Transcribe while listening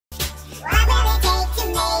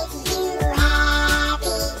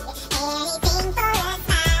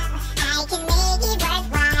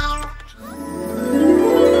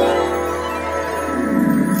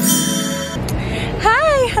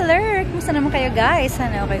kayo guys?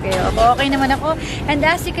 Sana okay kayo? Ako okay naman ako. And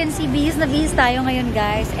as you can see, bihis na bihis tayo ngayon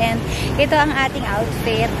guys. And ito ang ating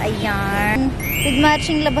outfit. Ayan. With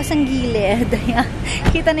matching labas ang gilid. Ayan.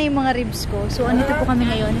 Kita na yung mga ribs ko. So andito po kami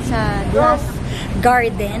ngayon sa Glass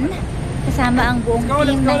Garden. Kasama ang buong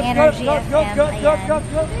team ng Energy FM. Ayan.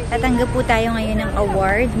 Tatanggap po tayo ngayon ng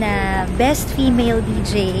award na Best Female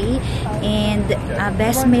DJ and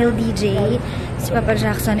Best Male DJ si Papa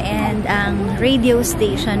Jackson and ang Radio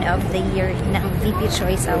Station of the Year ng VP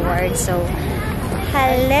Choice Award. So,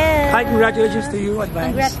 hello! Hi, congratulations to you, advance.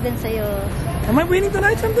 Congrats din sa'yo. Am I winning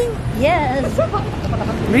tonight something? Yes!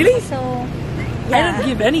 Really? So, yeah. I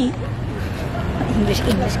didn't give any. English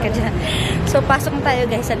ka dyan. So, pasok na tayo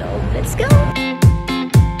guys sa loob. Let's go!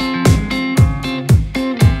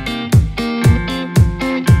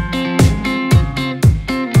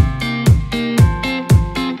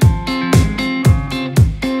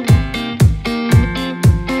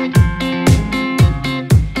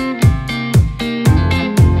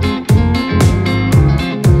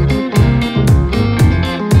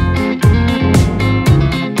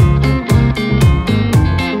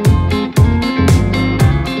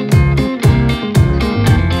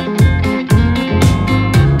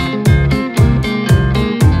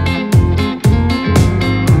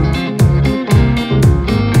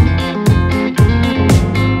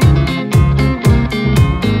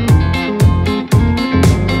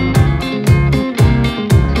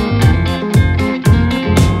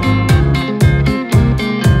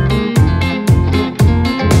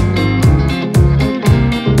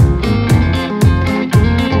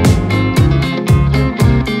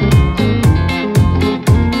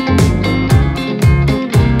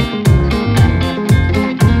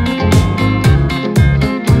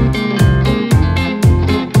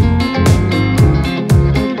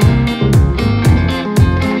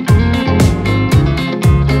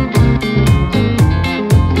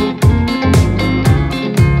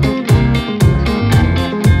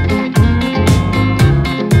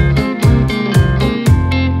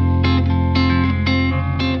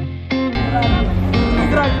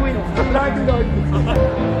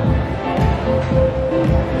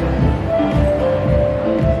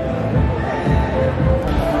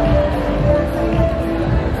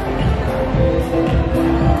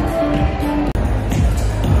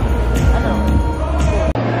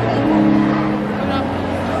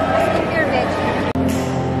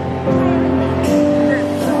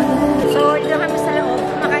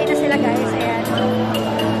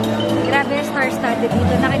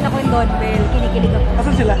 Dito nakita ko yung doorbell, kinikilig ako.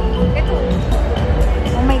 Asan sila? Ito.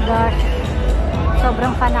 Oh my gosh.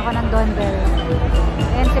 Sobrang fan ako ng doorbell.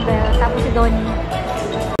 Ayan si Belle, tapos si Donnie.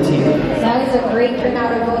 That is a great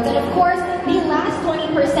turnout of votes. And of course, the last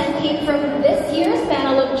 20% came from this year's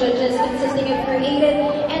panel of judges consisting of creative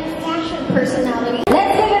and fashion personalities.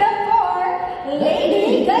 Let's give it up for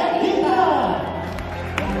Lady Gandang!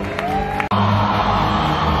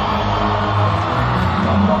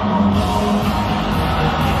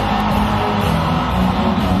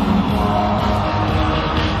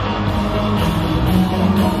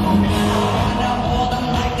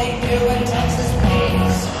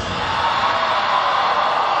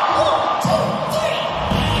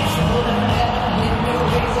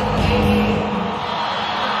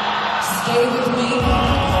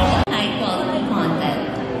 High-quality content.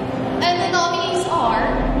 And the nominees are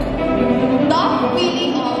Doc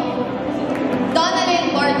Willie Ong,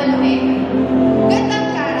 Donalyn Bartolome, Gandang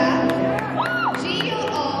Gio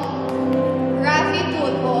Ong, Rafi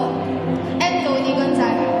Tulfo, and Tony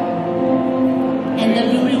Gonzaga. And the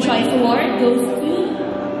Beauty Choice Award goes to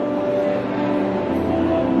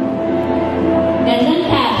Gandang.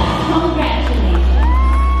 Congratulations.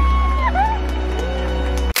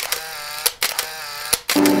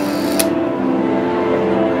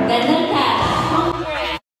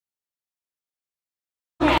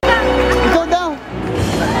 Ikaw daw!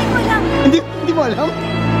 Ay, wala. Hindi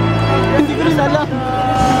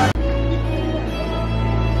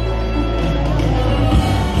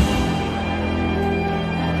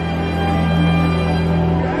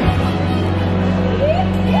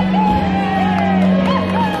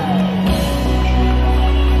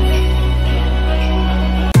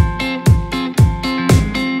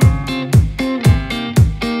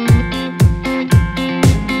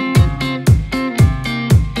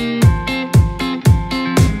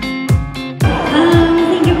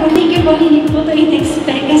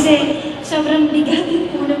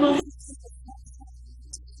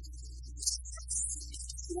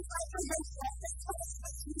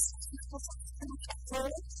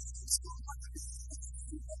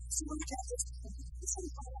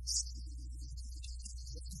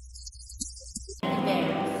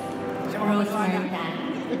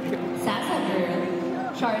Sasa Girl,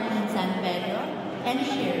 Charlene San Pedro, and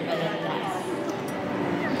Cher Balandas.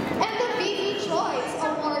 And the Baby Choice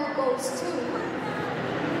Award goes to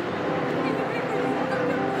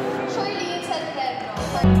Charlene San Pedro.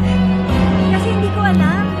 Kasi hindi ko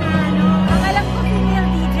alam na ano, ang alam ko female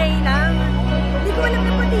DJ lang. Hindi ko alam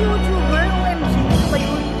na pati YouTuber, OMG, ano ba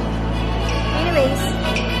yun? Anyways,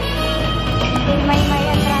 may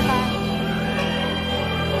entrata.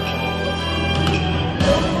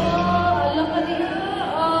 Alam ka nila,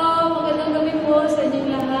 magandang gabi po sa inyong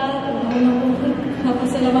lahat.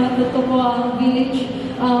 Pasalamatan ko po ang Village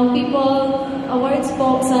People Awards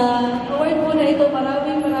po sa award po na ito.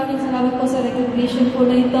 Maraming salamat po sa recognition po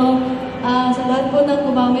na ito. Sa lahat po ng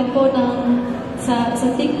gumamit po sa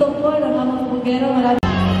TikTok po ng amang pagera. Maraming.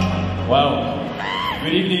 Wow.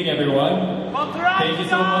 Good evening, everyone. Thank you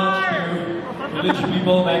so much to Village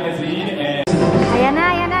People Magazine and Ayan na.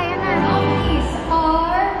 Nominees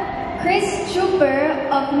are Chris Trooper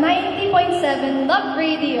of 90.7 Love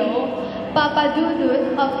Radio, Papa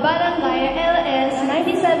Dudut of Barangay LS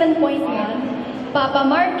 97.1, Papa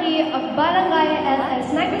Marky of Barangay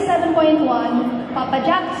LS 97.1, Papa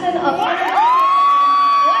Jackson of Papa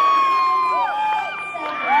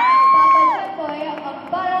Jackoy of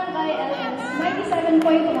Barangay LS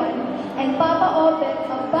 97.1, and Papa Opet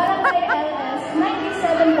of Barangay LS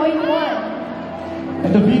 97.1. And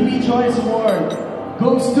the VP Choice Award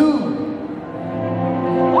goes to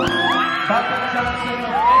Bakit Johnson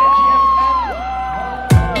of Energy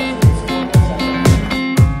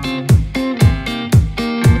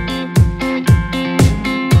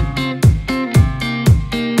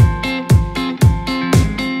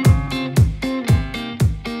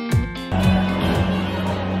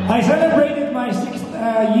I celebrated my 6th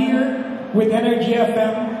year with Energy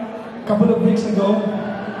FM a couple of weeks ago.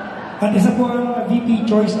 At isa po ang VP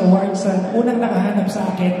Choice Awards sa unang nakahanap sa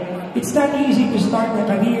akin. It's not easy to start a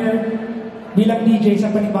career bilang DJ sa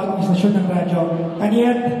panibagong istasyon ng radyo. And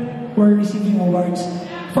yet, we're receiving awards.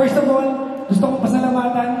 First of all, gusto kong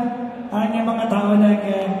pasalamatan ang mga tao ng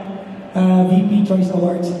VP Choice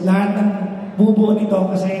Awards. Lahat ng bubuo nito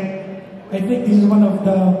kasi I think this is one of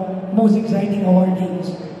the most exciting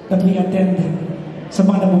awardings that we attend sa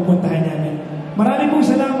mga napupuntahan namin. Maraming pong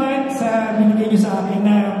salamat sa binigay niyo sa akin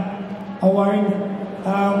na award.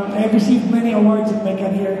 I've received many awards in my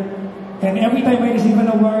career, and every time I receive an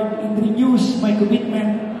award, it renews my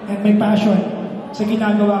commitment and my passion sa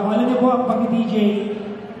ginagawa ko. Alam niyo po, ang pag-DJ,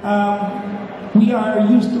 we are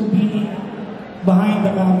used to being behind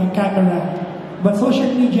the camera, but social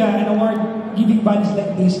media and award-giving bodies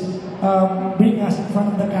like this bring us in front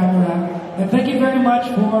of the camera. And thank you very much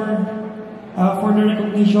for the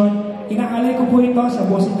recognition. Inaalay ko po ito sa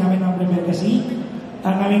bossing namin ng Rebecca C,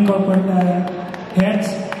 ang aming corporate heads,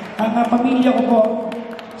 ang pamilya ko po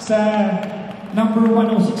sa number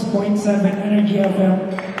 106.7 Energy FM.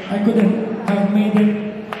 I couldn't have made it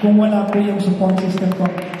kung wala po yung support system ko.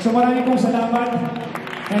 So maraming pong salamat.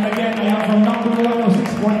 And again, I am from number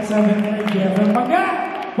 106.7 Energy FM.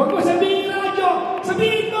 Wag mo sabihin radyo!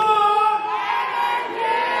 Sabihin mo!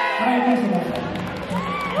 Maraming pong salamat.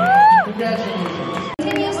 Congratulations.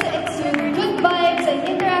 Continues to exude good vibes and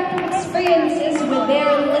interactive experiences with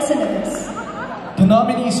their listeners. The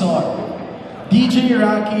nominees are DJ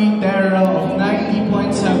Rocky Terra of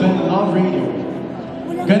 90.7 Love Radio,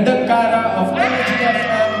 Gandang of Energy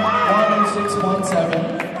FM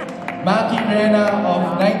 106.7, Maki Rena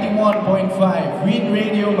of 91.5 Win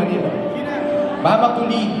Radio Manila, Mama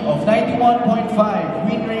Kulin of 91.5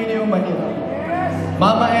 Win Radio Manila,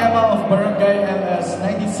 Mama Emma of Barangay LS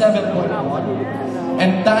 97.1,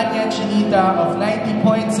 and Tanya Chinita of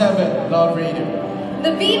 90.7 Love Radio.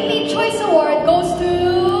 The VP Choice Award goes to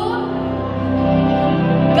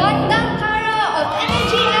Gandang of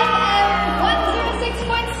Energy FM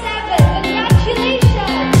 106.7.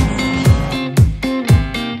 Congratulations!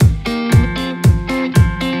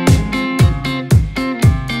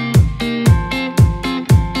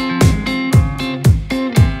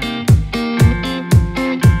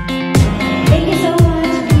 Thank you so much,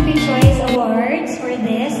 VP Choice Awards, for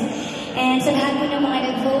this. And sa lahat po ng mga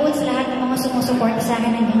nag-vote, sa lahat ng mga sumusuporta sa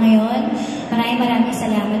akin hanggang ngayon, maraming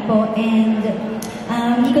salamat po. And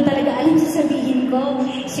hindi ko talaga alam sasabihin ko.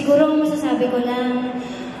 Siguro ang masasabi ko lang,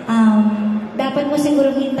 dapat mo siguro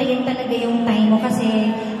hintayin talaga yung time mo kasi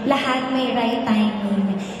lahat may right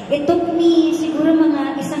timing. It took me siguro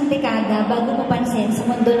mga isang dekada bago mapansin sa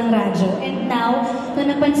mundo ng radyo. And now, nung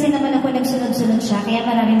napansin naman ako, nagsunod-sunod siya. Kaya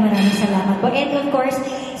maraming salamat po. And of course,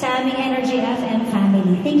 sa aming Energy FM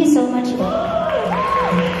family. Thank you so much po.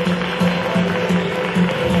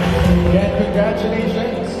 Again,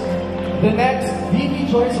 congratulations. the next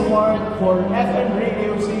VP Choice Award for FM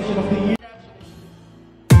Radio Station of the Year.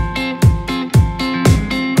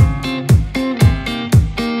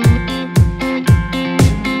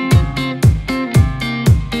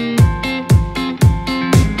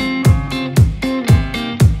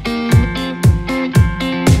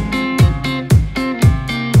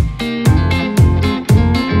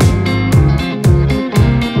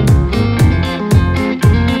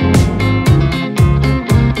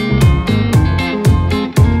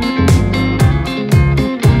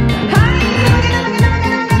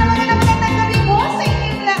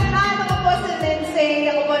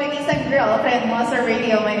 Girlfriend mo sa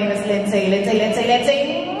radio. My name is Lindsay.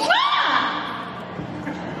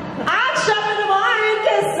 At syempre naman,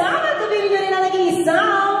 kasama tabi nyo rin ang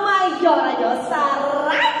nag-iisang Mayora nyo sa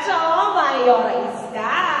radyo, Mayora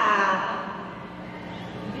Iska.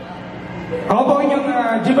 Ako po inyong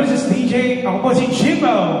Jibble's DJ. Ako po si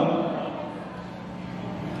Jimbo.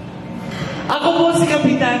 Ako po si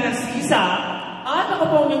Kapitana Sisa. At ako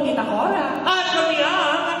po yung Tita Cora. At kami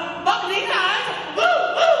ang Baklitan! Woo!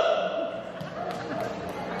 Woo!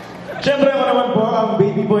 Siyempre ako naman po ang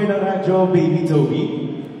baby boy ng radyo, Baby Toby.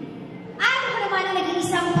 At ako naman ang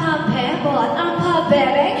nag-iisang pabebo at ang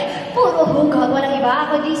pabebek. Puro hugot, walang iba.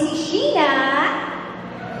 Ako di si Sheena.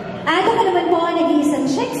 At ako naman po ang nag-iisang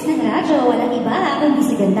chicks ng radyo. Walang iba, kundi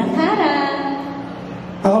si Gandang Kara.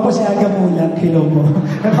 Ako po si Aga Mulan. Hello po.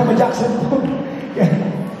 Ako Jackson po.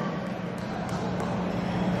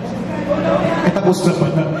 Tapos na po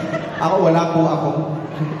na. Ako, wala po ako.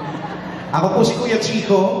 Ako po si Kuya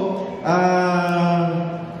Chico.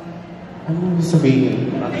 Ano sabihin?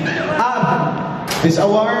 This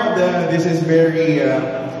award, this is very,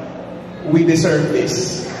 we deserve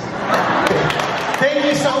this. Thank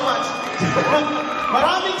you so much.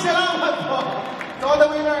 Maraming salamat po. To all the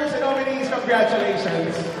winners and nominees,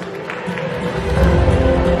 congratulations.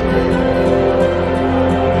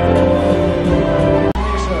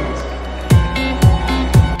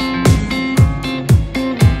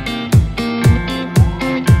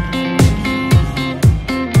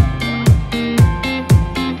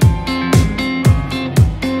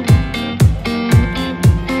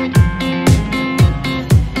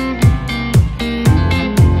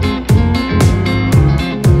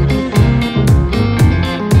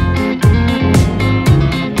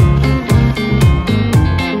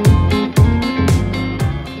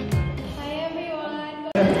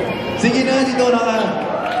 Sige na, dito na ka.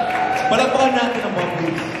 Palakpakan natin ang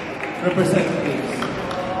public representatives.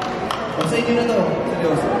 O sa inyo na to,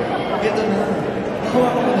 seryoso. Ito na. Nakuha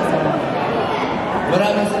ko na sa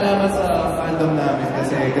maraming salamat sa fandom namin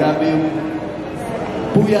kasi grabe yung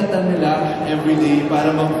puyatan nila everyday para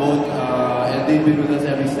mag-vote and they've been with us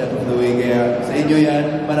every step of the way. Kaya sa inyo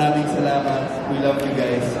yan, maraming salamat. We love you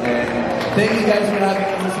guys. And thank you guys for having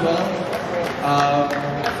us as well.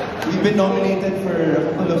 We've been nominated for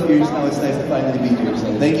a couple of years now. It's nice to finally be here. So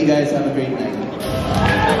thank you guys. Have a great night.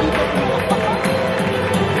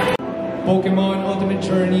 Pokemon Ultimate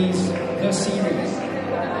Journeys, the series,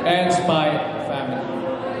 and Spy Family.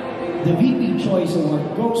 The VP Choice Award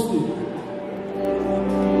goes to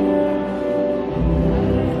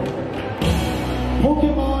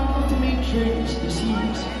Pokemon Ultimate Journeys, the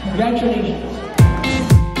series. Congratulations.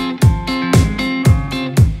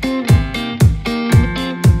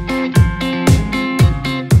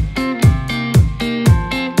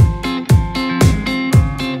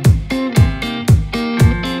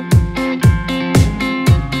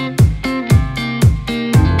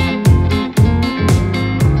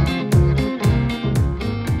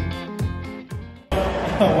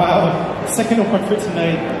 Oh, wow. Second award for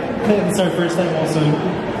tonight. It's our first time also,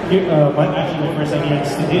 actually my first time here on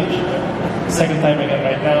stage. Second time again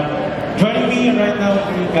right now. Joining me right now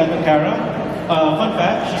is Gandang Kara. Fun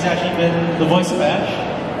fact, she's actually been the voice of Ash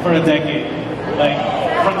for a decade. Like,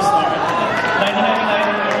 from the start.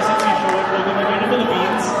 1999, ever since we showed Pokemon here in the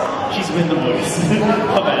Philippines, she's been the voice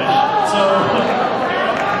of Ash. So,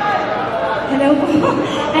 Hello po.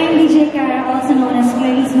 I'm DJ Kara, also known as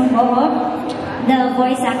Clarice Mungoo, the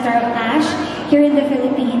voice actor of Ash here in the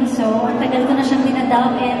Philippines. So, ang tagal ko na siyang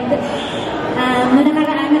dinadub and noong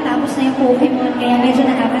nakaraan natapos na yung Pokemon, kaya medyo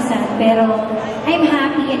nakakasad. Pero, I'm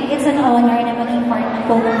happy and it's an honor na maging part ng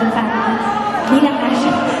Pokemon family bilang Ash.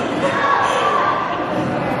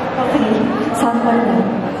 Okay, sample lang.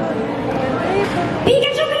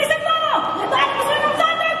 Pikachu, bilisan mo! Natahan mo sila ng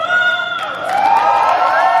Thunderbolt!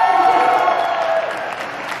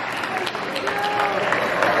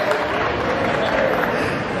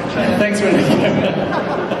 thanks for the camera.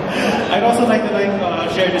 I'd also like to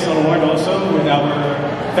share this award also with our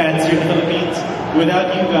fans here in the Philippines.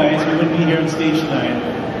 without you guys, we wouldn't be here on stage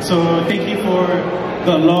tonight. So thank you for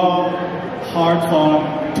the long,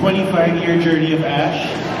 hard-fought, 25-year journey of Ash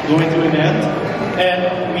going to an end.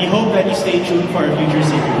 And we hope that you stay tuned for our future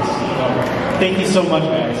series. So, thank you so much,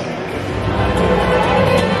 guys.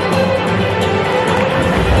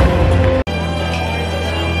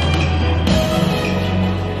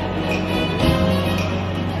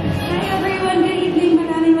 Hi everyone, good evening.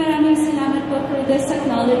 Maraming salamat po for this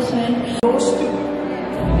acknowledgement.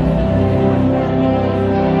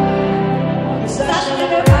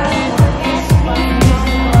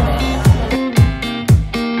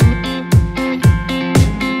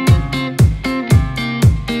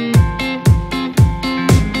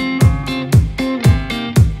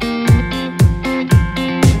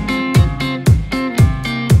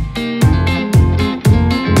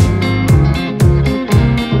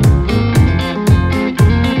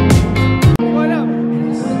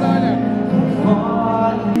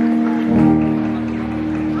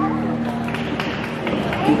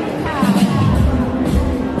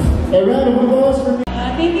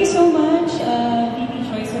 Thank you so much, VP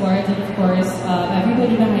Choice Awards, and of course,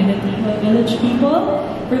 everybody behind the Village people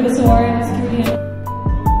for this award. It's truly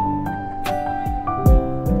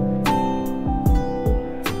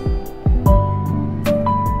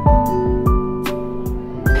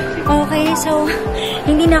Okay, so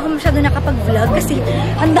hindi na ako masyado nakapag-vlog kasi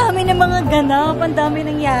ang dami ng mga ganap, ang dami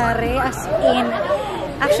nangyari, as in.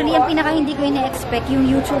 Actually, ang pinaka hindi ko ina-expect yung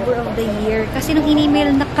YouTuber of the Year. Kasi nung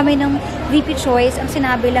in-email na kami ng VP Choice, ang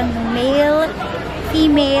sinabi lang ng male,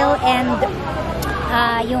 female, and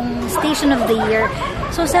yung Station of the Year.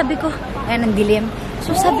 So sabi ko, ayan ang dilim.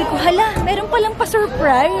 So sabi ko, hala, meron palang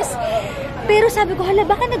pa-surprise. Pero sabi ko, hala,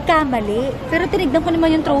 baka nagkamali. Pero tinignan ko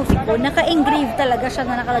naman yung trophy ko. Naka-engrave talaga siya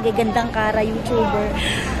na nakalagay Gandang Kara YouTuber.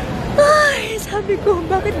 Ay, sabi ko,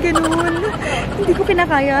 bakit ganun? Hindi ko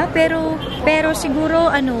kinakaya, pero siguro,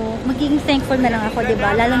 magiging thankful na lang ako,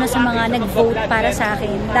 diba? Lalo na sa mga nag-vote para sa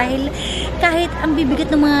akin. Dahil kahit ang bibigat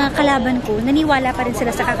ng mga kalaban ko, naniwala pa rin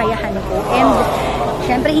sila sa kakayahan ko. And,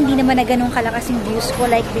 syempre, hindi naman na ganun kalakas yung views ko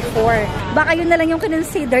like before. Baka yun na lang yung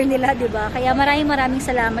kinonsider nila, diba? Kaya maraming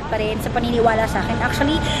salamat pa rin sa paniniwala sa akin.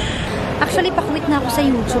 Actually, pa-quit na ako sa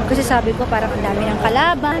YouTube kasi sabi ko parang ang dami ng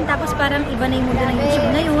kalaban, tapos parang iba na yung mundo ng YouTube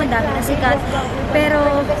ngayon, dami ng sikat. Pero,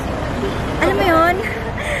 alam mo yun,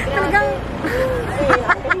 talagang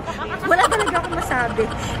wala talaga akong masabi.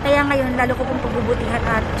 Kaya ngayon, lalo ko pong pagbubutihan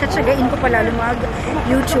at tsatsagain ko pa lalo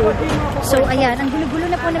mag-YouTube. So, ayan, ang gulo-gulo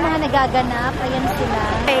na po ng mga nagaganap. Ayan sila.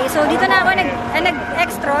 Okay, so dito na ako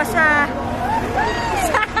nag-extra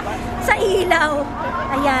sa ilaw.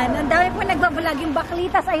 Ayan, ang dami po nagbablog yung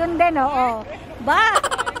baklitas. Ayun din, oo. Ba?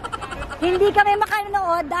 Hindi kami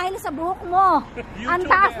makanood dahil sa buhok mo. Ang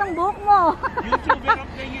taas ng buhok mo. YouTuber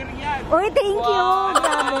of the Year yan. Uy, thank you.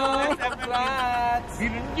 Grabe. Congrats.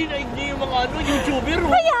 Ginaig niyo yung mga YouTuber.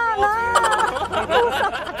 Kaya nga.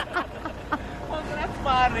 Congrats,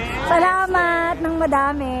 pare. Salamat ng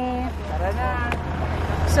madami. Tara na.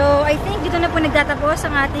 So, I think dito na po nagtatapos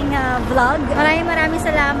ang ating vlog. Maraming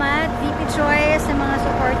salamat, VP Choice, sa mga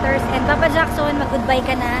supporters. And Papa Jackson, mag-goodbye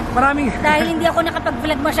ka na. Dahil hindi ako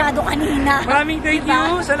nakapag-vlog masyado kanina. Maraming thank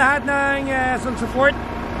you sa lahat ng support.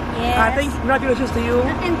 Yes. Congratulations to you.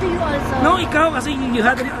 And to you also. No, ikaw kasi you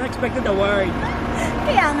had an unexpected award.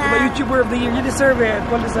 Kaya nga. Diba, YouTuber of the Year. You deserve it.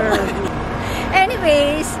 Well deserved.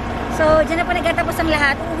 Anyways, so, dyan na po nagtatapos ang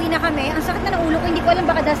lahat. Uuwi na kami. Ang sakit na ng ulo ko. Hindi ko alam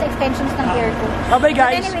baka dahil sa extensions ng hair ko. Bye-bye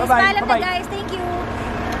guys. But anyways, Bye-bye. paalam na guys. Thank you.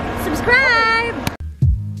 Subscribe!